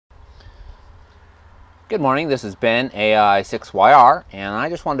Good morning, this is Ben, AI6YR, and I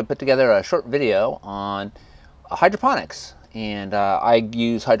just wanted to put together a short video on hydroponics. And I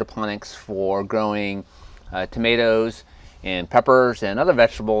use hydroponics for growing tomatoes and peppers and other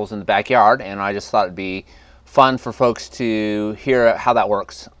vegetables in the backyard, and I just thought it'd be fun for folks to hear how that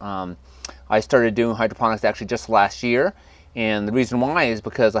works. I started doing hydroponics actually just last year, and the reason why is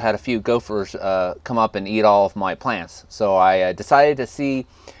because I had a few gophers come up and eat all of my plants. So I decided to see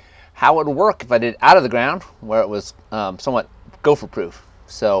how it would work if I did it out of the ground where it was somewhat gopher proof.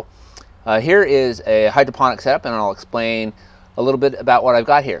 So here is a hydroponic setup, and I'll explain a little bit about what I've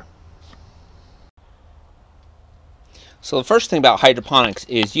got here. So the first thing about hydroponics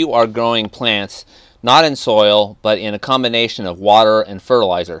is you are growing plants not in soil but in a combination of water and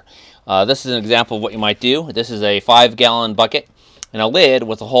fertilizer. This is an example of what you might do. This is a 5-gallon bucket and a lid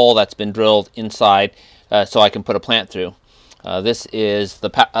with a hole that's been drilled inside so I can put a plant through. This is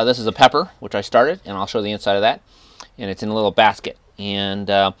a pepper, which I started, and I'll show the inside of that. And it's in a little basket. And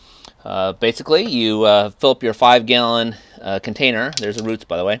basically, you fill up your 5-gallon container. There's the roots,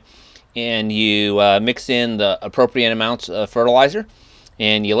 by the way. And you mix in the appropriate amounts of fertilizer,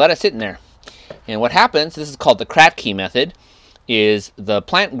 and you let it sit in there. And what happens, this is called the Kratky method, is the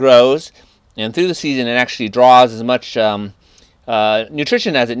plant grows, and through the season it actually draws as much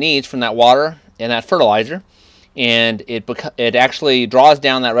nutrition as it needs from that water and that fertilizer. And it actually draws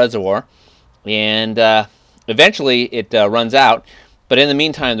down that reservoir, and eventually it runs out. But in the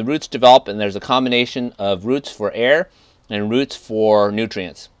meantime, the roots develop, and there's a combination of roots for air and roots for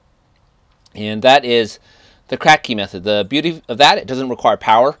nutrients. And that is the Kratky method. The beauty of that, it doesn't require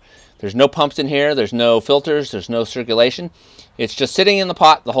power. There's no pumps in here, there's no filters, there's no circulation. It's just sitting in the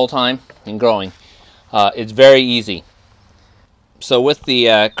pot the whole time and growing. It's very easy. So with the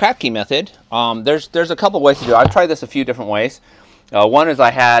Kratky method, there's a couple ways to do it. I've tried this a few different ways. One is I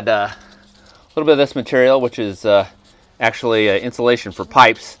had a little bit of this material, which is actually insulation for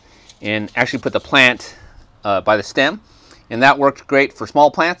pipes, and actually put the plant by the stem, and that worked great for small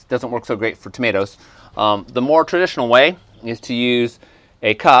plants. It doesn't work so great for tomatoes. The more traditional way is to use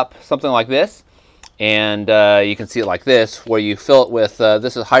a cup, something like this, and you can see it like this, where you fill it with,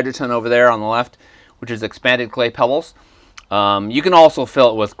 this is hydrogen over there on the left, which is expanded clay pebbles. You can also fill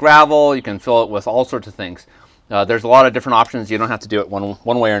it with gravel, you can fill it with all sorts of things. There's a lot of different options. You don't have to do it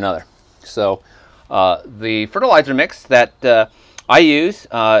one way or another. So the fertilizer mix that I use,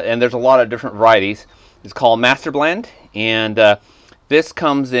 and there's a lot of different varieties, is called Master Blend. And this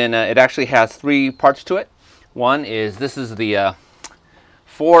comes in, it actually has 3 parts to it. One is, this is the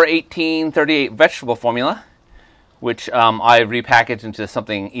 4-18-38 vegetable formula, which I repackaged into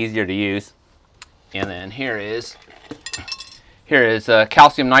something easier to use. And then here is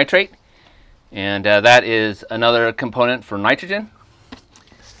calcium nitrate, and that is another component for nitrogen.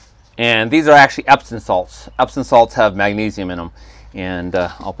 And these are actually Epsom salts. Epsom salts have magnesium in them, and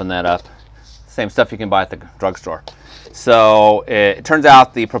I'll open that up. Same stuff you can buy at the drugstore. So it turns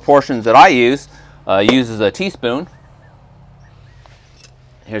out the proportions that I use uses a teaspoon.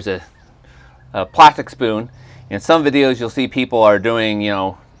 Here's a plastic spoon. In some videos you'll see people are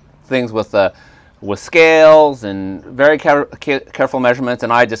doing, things with scales and very careful measurements,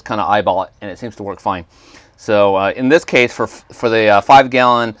 and I just kind of eyeball it, and it seems to work fine. So in this case, for the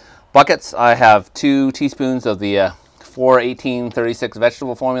 5-gallon buckets, I have 2 teaspoons of the 4-18-36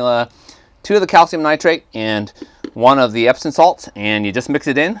 vegetable formula, 2 of the calcium nitrate, and 1 of the Epsom salts, and you just mix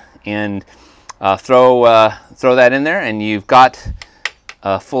it in and throw that in there, and you've got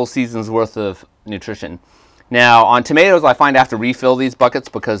a full season's worth of nutrition. Now on tomatoes, I find I have to refill these buckets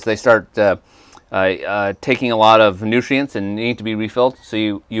because they start taking a lot of nutrients and need to be refilled. So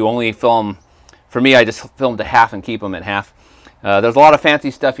you only fill them, for me I just fill them to half and keep them at half. There's a lot of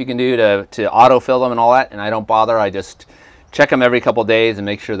fancy stuff you can do to auto-fill them and all that, and I don't bother. I just check them every couple days and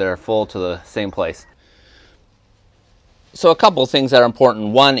make sure they're full to the same place. So a couple of things that are important.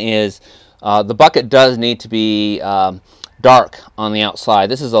 One is the bucket does need to be dark on the outside.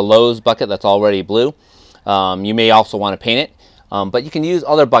 This is a Lowe's bucket that's already blue. You may also want to paint it. But you can use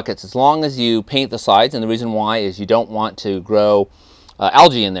other buckets as long as you paint the sides, and the reason why is you don't want to grow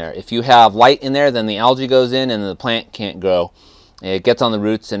algae in there. If you have light in there, then the algae goes in and the plant can't grow. It gets on the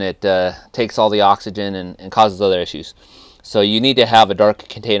roots and it takes all the oxygen and causes other issues. So you need to have a dark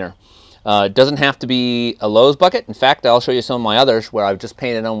container. It doesn't have to be a Lowe's bucket. In fact, I'll show you some of my others where I've just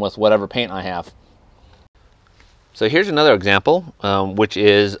painted them with whatever paint I have. So here's another example, which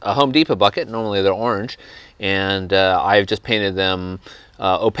is a Home Depot bucket. Normally they're orange, and I've just painted them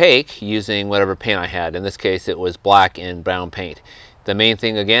opaque using whatever paint I had. In this case it was black and brown paint. The main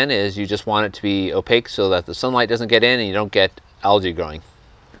thing again is you just want it to be opaque so that the sunlight doesn't get in and you don't get algae growing.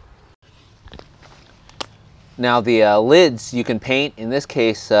 Now the lids you can paint. In this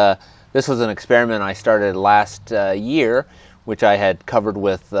case, this was an experiment I started last year, which I had covered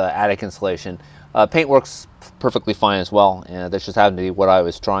with attic insulation. Paint works perfectly fine as well, and this just happened to be what I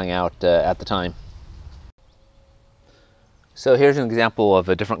was trying out at the time. So here's an example of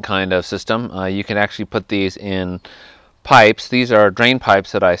a different kind of system. You can actually put these in pipes. These are drain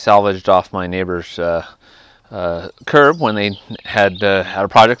pipes that I salvaged off my neighbor's curb when they had a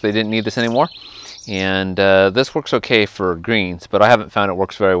project. They didn't need this anymore. And this works okay for greens, but I haven't found it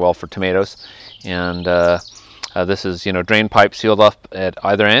works very well for tomatoes. And this is, drain pipe sealed up at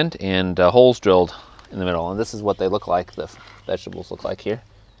either end and holes drilled in the middle. And this is what they look like, the vegetables look like here.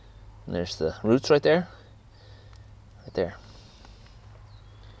 And there's the roots right there. Right there.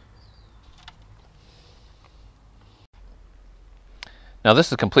 Now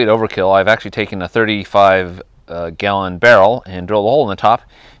this is complete overkill. I've actually taken a 35 gallon barrel and drilled a hole in the top,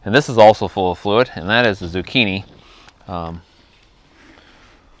 and this is also full of fluid, and that is the zucchini,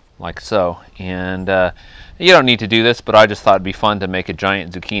 like so. And you don't need to do this, but I just thought it'd be fun to make a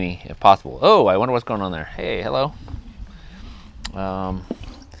giant zucchini if possible. Oh, I wonder what's going on there. Hey, hello. And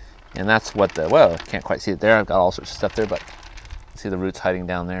that's what the, well, I can't quite see it there. I've got all sorts of stuff there, but see the roots hiding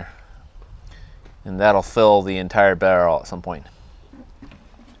down there. And that'll fill the entire barrel at some point.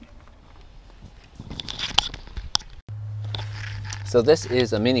 So this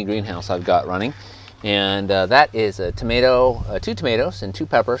is a mini greenhouse I've got running, and that is a tomato, 2 tomatoes and 2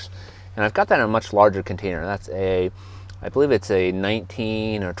 peppers, and I've got that in a much larger container. That's a, I believe it's a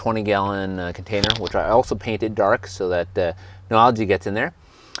 19 or 20 gallon container, which I also painted dark so that no algae gets in there.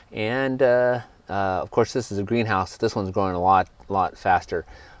 And of course this is a greenhouse. This one's growing a lot faster.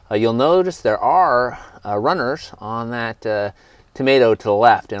 You'll notice there are runners on that tomato to the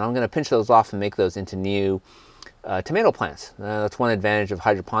left, and I'm going to pinch those off and make those into new tomato plants. That's one advantage of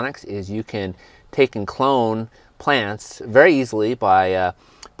hydroponics, is you can take and clone plants very easily by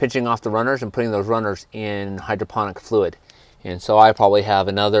pinching off the runners and putting those runners in hydroponic fluid. And so I probably have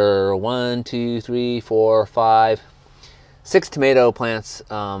another 1, 2, 3, 4, 5, 6 tomato plants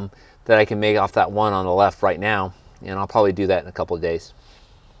that I can make off that one on the left right now, and I'll probably do that in a couple of days.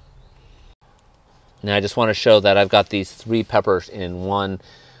 Now I just want to show that I've got these 3 peppers in one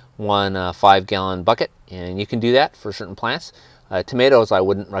 5 gallon bucket, and you can do that for certain plants. Tomatoes I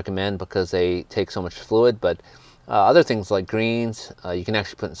wouldn't recommend because they take so much fluid, but other things like greens you can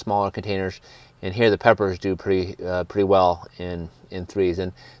actually put in smaller containers, and here the peppers do pretty well in 3s,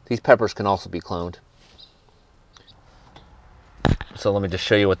 and these peppers can also be cloned. So let me just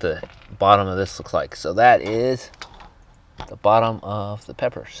show you what the bottom of this looks like. So that is the bottom of the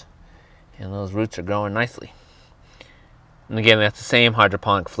peppers, and those roots are growing nicely. And again, that's the same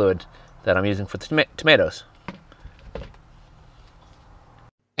hydroponic fluid that I'm using for the tomatoes.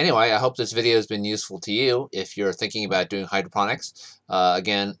 Anyway, I hope this video has been useful to you if you're thinking about doing hydroponics.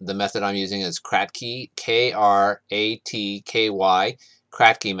 Again, the method I'm using is Kratky, K-R-A-T-K-Y,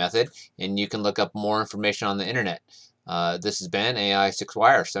 Kratky method, and you can look up more information on the internet. This has been AI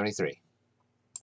 6Wire 73.